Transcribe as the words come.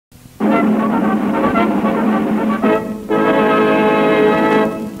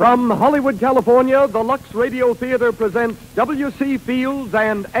From Hollywood, California, the Lux Radio Theater presents W.C. Fields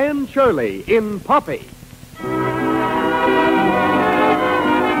and Anne Shirley in Poppy.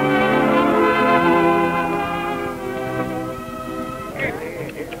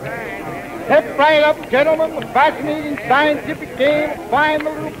 Step right up, gentlemen, the fascinating scientific game of find the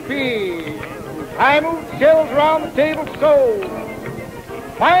little pea. I move the shells around the table so.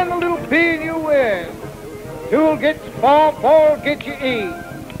 Find the little pea and you win. Two'll get you fall, four'll get you eat.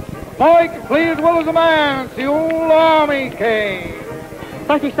 Boy can play as well as a man. It's the old army came.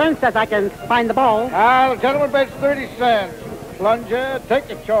 30 cents says I can find the ball. The gentleman bets 30 cents. Plunger, take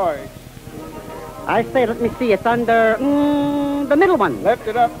your choice. I say, let me see. It's under the middle one. Lift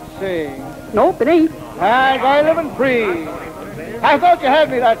it up and see. Nope, it ain't. I live and breathe. I thought you had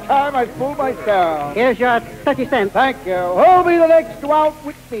me that time. I fooled myself. Here's your 30 cents. Thank you. Who'll be the next to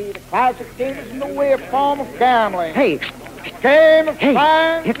outwit me? The classic game is no way a form of gambling. Hey. Game of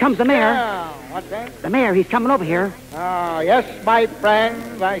time. Here comes the mayor. Yeah. What's that? The mayor, he's coming over here. Oh, yes, my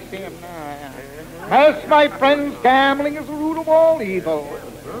friends. I see him now. Yes, my friends, gambling is the root of all evil.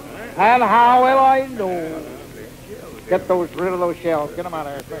 And how well I know. Get rid of those shells. Get them out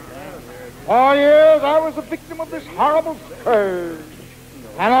of here. For years, I was a victim of this horrible scourge.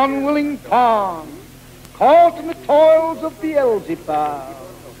 An unwilling pawn, caught in the toils of Beelzebub.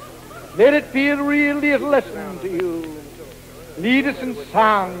 Let it be a real lesson to you. Lead us in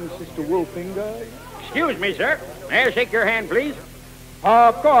song, Sister Wolfinger. Excuse me, sir. May I shake your hand, please?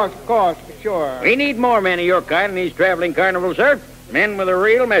 Of course, for sure. We need more men of your kind in these traveling carnivals, sir. Men with a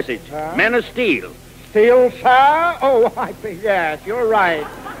real message. Men of steel. Steel, sir? Oh, I think, yes, you're right.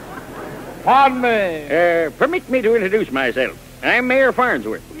 Pardon me. Permit me to introduce myself. I'm Mayor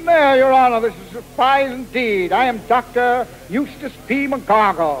Farnsworth. Mayor, Your Honor, this is a surprise indeed. I am Dr. Eustace P.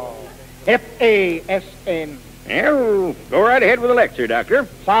 McGargle, F.A.S.N. Well, go right ahead with the lecture, Doctor.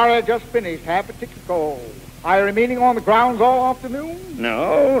 Sorry, I just finished. Half a ticket gold. Are you remaining on the grounds all afternoon?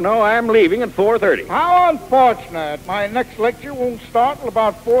 No, I'm leaving at 4:30. How unfortunate. My next lecture won't start till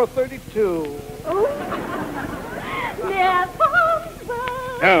about 4:32. Mayor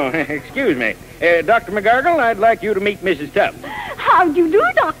Farnsworth. Oh, excuse me. Dr. McGargle, I'd like you to meet Mrs. Tubbs. How do you do,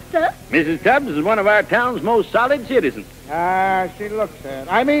 Doctor? Mrs. Tubbs is one of our town's most solid citizens. She looks it.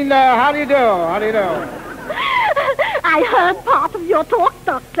 I mean, how do you do? How do you do? I heard part of your talk,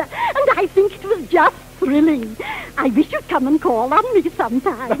 Doctor, and I think it was just thrilling. I wish you'd come and call on me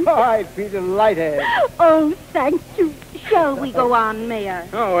sometime. Oh, I'd be delighted. Oh, thank you. Shall we go on, Mayor?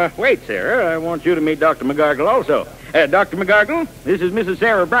 Oh, wait, Sarah. I want you to meet Dr. McGargle also. Dr. McGargle, this is Mrs.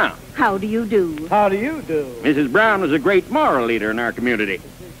 Sarah Brown. How do you do? How do you do? Mrs. Brown is a great moral leader in our community.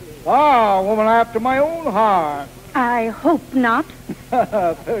 Oh, a woman after my own heart. I hope not.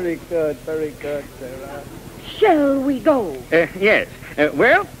 Very good, Sarah. Shall we go? Yes.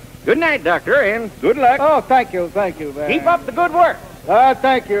 Well, good night, Doctor, and good luck. Oh, thank you, man. Keep up the good work.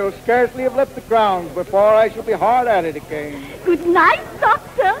 Thank you. Scarcely have left the grounds before I shall be hard at it again. Good night,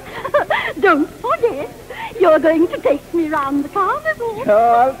 Doctor. Don't forget, you're going to take me round the carnival.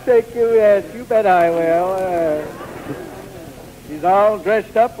 Oh, I'll take you, yes. You bet I will. She's all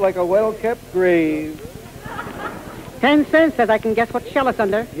dressed up like a well-kept grave. 10 cents says I can guess what shell it's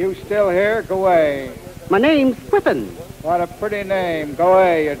under. You still here? Go away. My name's Whippin. What a pretty name. Go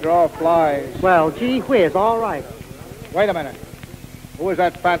away. You draw flies. Well, gee whiz, all right. Wait a minute. Who was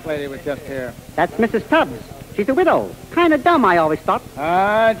that fat lady was just here? That's Mrs. Tubbs. She's a widow. Kind of dumb, I always thought.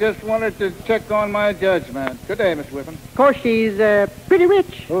 I just wanted to check on my judgment. Good day, Miss Whippin. Of course, she's pretty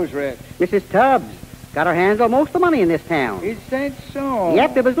rich. Who's rich? Mrs. Tubbs. Got her hands on most of the money in this town. Is that so?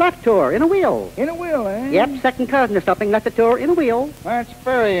 Yep, it was left to her in a will. In a will, eh? Yep, second cousin or something left it to her in a will. That's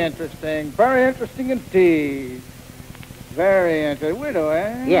very interesting. Very interesting indeed. Very interesting. Widow,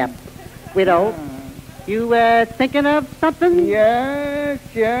 eh? Yep. Widow. You thinking of something? Yes,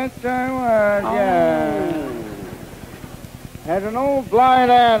 I was, yeah. As an old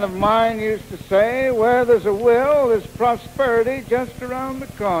blind aunt of mine used to say, where there's a will, there's prosperity just around the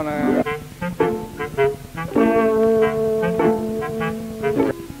corner.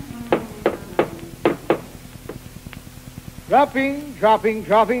 Dropping,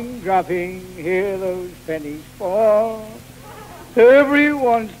 hear those pennies fall.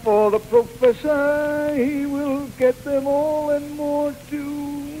 Everyone's for the professor, he will get them all and more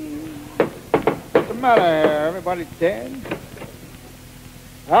too. What's the matter here? Everybody dead?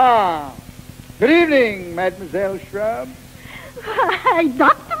 Good evening, Mademoiselle Shrub. Why,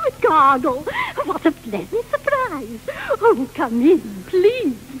 Dr. McGargle, what a pleasant surprise. Oh, come in,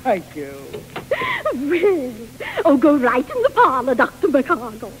 please. Thank you. Well, oh, go right in the parlor, Dr.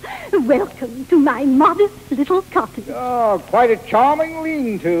 McCargle. Welcome to my modest little cottage. Oh, quite a charming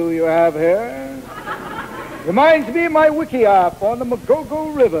lean-to you have here. Reminds me of my wickiup on the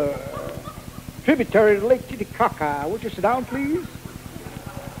Magogo River, tributary to Lake Titicaca. Would you sit down, please?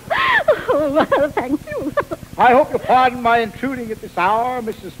 Oh, well, thank you. I hope you'll pardon my intruding at this hour,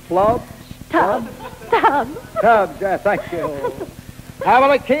 Mrs. Plubbs. Tubbs. Tubbs, thank you.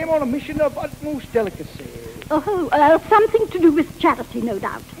 Well, I came on a mission of utmost delicacy. Oh, something to do with charity, no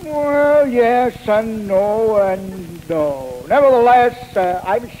doubt. Well, yes and no and no. Nevertheless,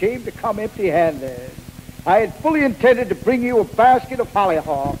 I'm ashamed to come empty-handed. I had fully intended to bring you a basket of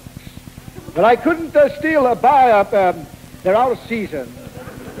hollyhocks, but I couldn't buy up. They're out of season.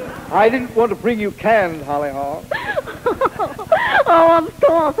 I didn't want to bring you canned hollyhocks. Oh, of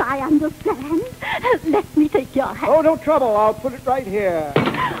course, I understand. Let me take your hand. Oh, no trouble. I'll put it right here.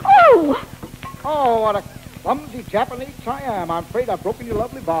 Oh! Oh, what a clumsy Japanese I am. I'm afraid I've broken your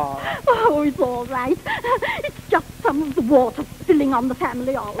lovely vase. Oh, it's all right. It's just some of the water spilling on the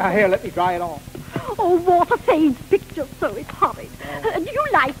family album. Now, here, let me dry it off. Oh, water fades pictures, so it's horrid. Do you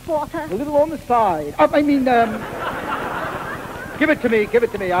like water? A little on the side. Give it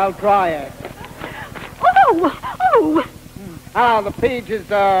to me. I'll dry it. Oh! The pages,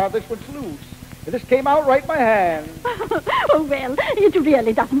 this one's loose. This came out right in my hand. Oh, well, it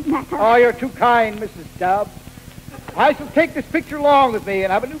really doesn't matter. Oh, you're too kind, Mrs. Stubbs. I shall take this picture along with me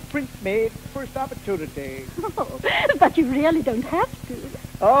and have a new print made first opportunity. Oh, but you really don't have to.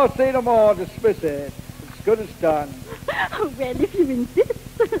 Oh, say no more. Dismiss it. It's good as done. Oh, well, if you insist.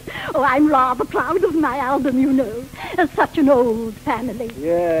 Oh, I'm rather proud of my album, you know. Such an old family.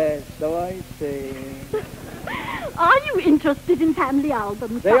 Yes, so I see. Are you interested in family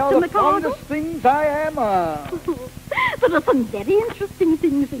albums, They Dr. are the McCargle? fondest things I am of. There are some very interesting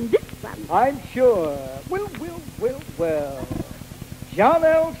things in this one. I'm sure. Well. John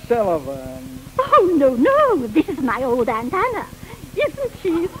L. Sullivan. Oh, no. This is my old Aunt Anna. Isn't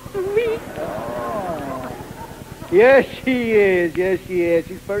she sweet? Oh. Yes, she is.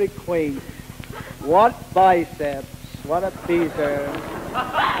 She's very quaint. What biceps. What a teaser.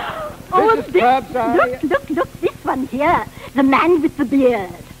 Oh, Mrs. Tubbs, look, this one here. The man with the beard.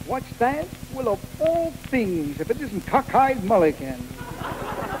 What's that? Well, of all things, if it isn't Cockeyed Mulligan.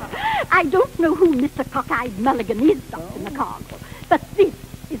 I don't know who Mr. Cockeyed Mulligan is, Dr. McCargle, but this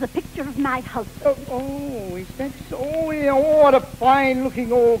is a picture of my husband. Oh, is that so? Oh, what a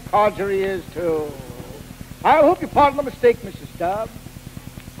fine-looking old codger he is, too. I hope you pardon the mistake, Mrs. Stubbs.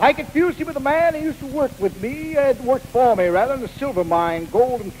 I confused him with a man who used to work with me, work for me, rather, in the silver mine,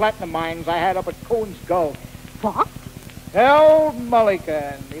 gold and platinum mines I had up at Cohen's Gulf. What? Harold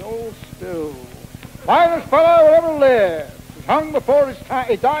Mulligan, the old stew. Finest fellow who ever lived. He hung before his time.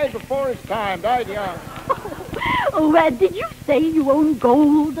 He died before his time. Died young. Oh, did you say you own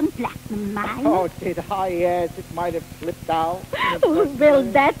gold and platinum mines? Oh, did I? Yes, it might have slipped out. Oh, well,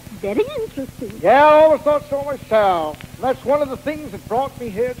 that's very interesting. Yeah, I always thought so myself. That's one of the things that brought me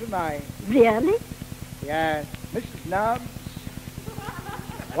here tonight. Really? Yes, Mrs. Nubbs.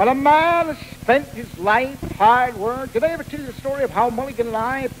 When a man has spent his life hard work, did I ever tell you the story of how Mulligan and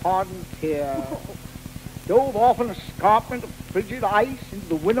I, pardon tear, dove off an escarpment of frigid ice into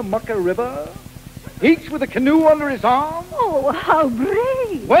the Winnemucca River, each with a canoe under his arm? Oh, how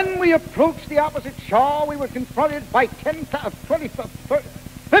brave. When we approached the opposite shore, we were confronted by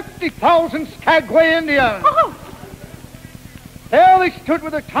 50,000 Skagway Indians. Oh. There they stood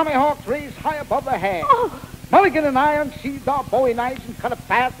with their tomahawks raised high above their heads. Oh. Mulligan and I unsheathed our bowie knives and cut a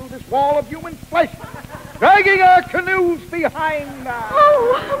path through this wall of human flesh, dragging our canoes behind us.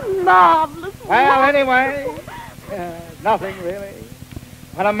 Oh, marvelous. Well, anyway, nothing really.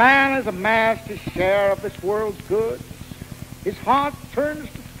 When a man has amassed his share of this world's goods, his heart turns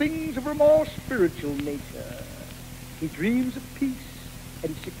to things of a more spiritual nature. He dreams of peace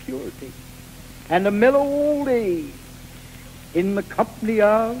and security and a mellow old age in the company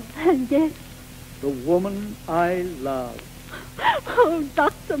of Yes. the woman I love. Oh,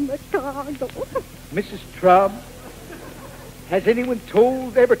 Dr. McCargle. Mrs. Trubb, has anyone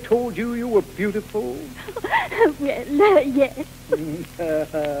ever told you you were beautiful? Well, yes.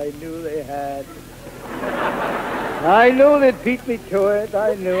 I knew they had. I knew they'd beat me to it.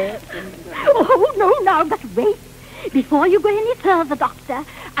 I knew it. Oh, no, now, but wait. Before you go any further, Doctor,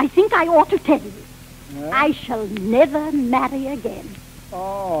 I think I ought to tell you. Huh? I shall never marry again.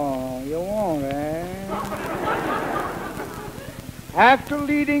 Oh, you won't, eh? After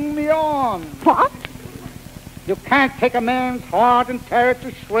leading me on. What? You can't take a man's heart and tear it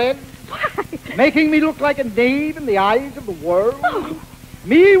to shreds, Why? making me look like a knave in the eyes of the world. Oh.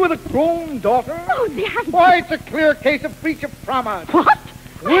 Me with a grown daughter? Oh, the idea. Why, it's a clear case of breach of promise. What?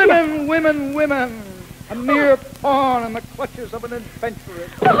 Women, women, women. A mere pawn in the clutches of an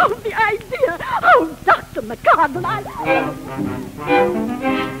adventuress. Oh, the idea. Oh, Dr. McCardle, I...